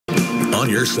on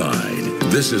your side.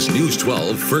 This is News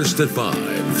 12 First at 5.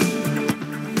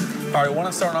 All right, I want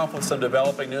to start off with some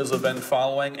developing news we've been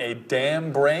following. A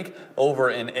dam break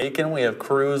over in Aiken. We have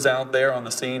crews out there on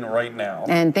the scene right now.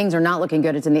 And things are not looking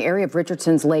good. It's in the area of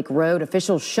Richardson's Lake Road.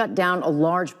 Officials shut down a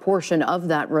large portion of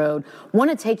that road. Want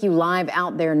to take you live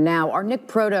out there now. Our Nick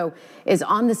Proto is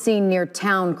on the scene near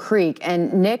Town Creek.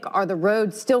 And Nick, are the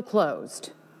roads still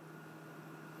closed?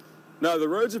 No, the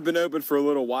roads have been open for a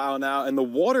little while now, and the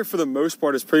water, for the most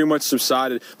part, has pretty much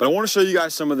subsided. But I want to show you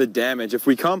guys some of the damage. If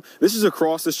we come, this is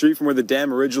across the street from where the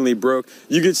dam originally broke.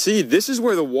 You can see this is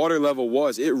where the water level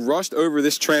was. It rushed over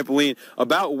this trampoline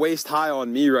about waist high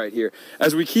on me right here.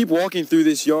 As we keep walking through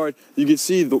this yard, you can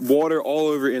see the water all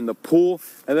over in the pool.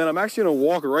 And then I'm actually going to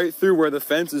walk right through where the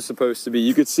fence is supposed to be.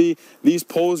 You can see these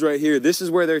poles right here. This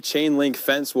is where their chain link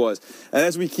fence was. And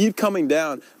as we keep coming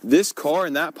down, this car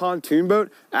and that pontoon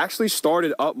boat actually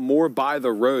started up more by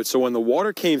the road. So when the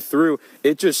water came through,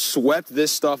 it just swept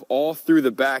this stuff all through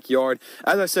the backyard.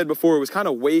 As I said before, it was kind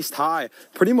of waist high,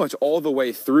 pretty much all the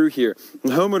way through here.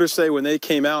 And homeowners say when they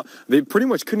came out, they pretty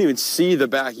much couldn't even see the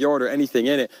backyard or anything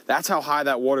in it. That's how high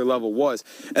that water level was.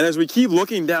 And as we keep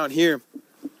looking down here,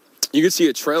 you can see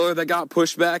a trailer that got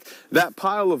pushed back. That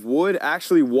pile of wood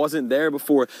actually wasn't there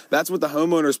before. That's what the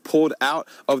homeowners pulled out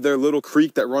of their little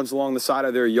creek that runs along the side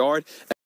of their yard.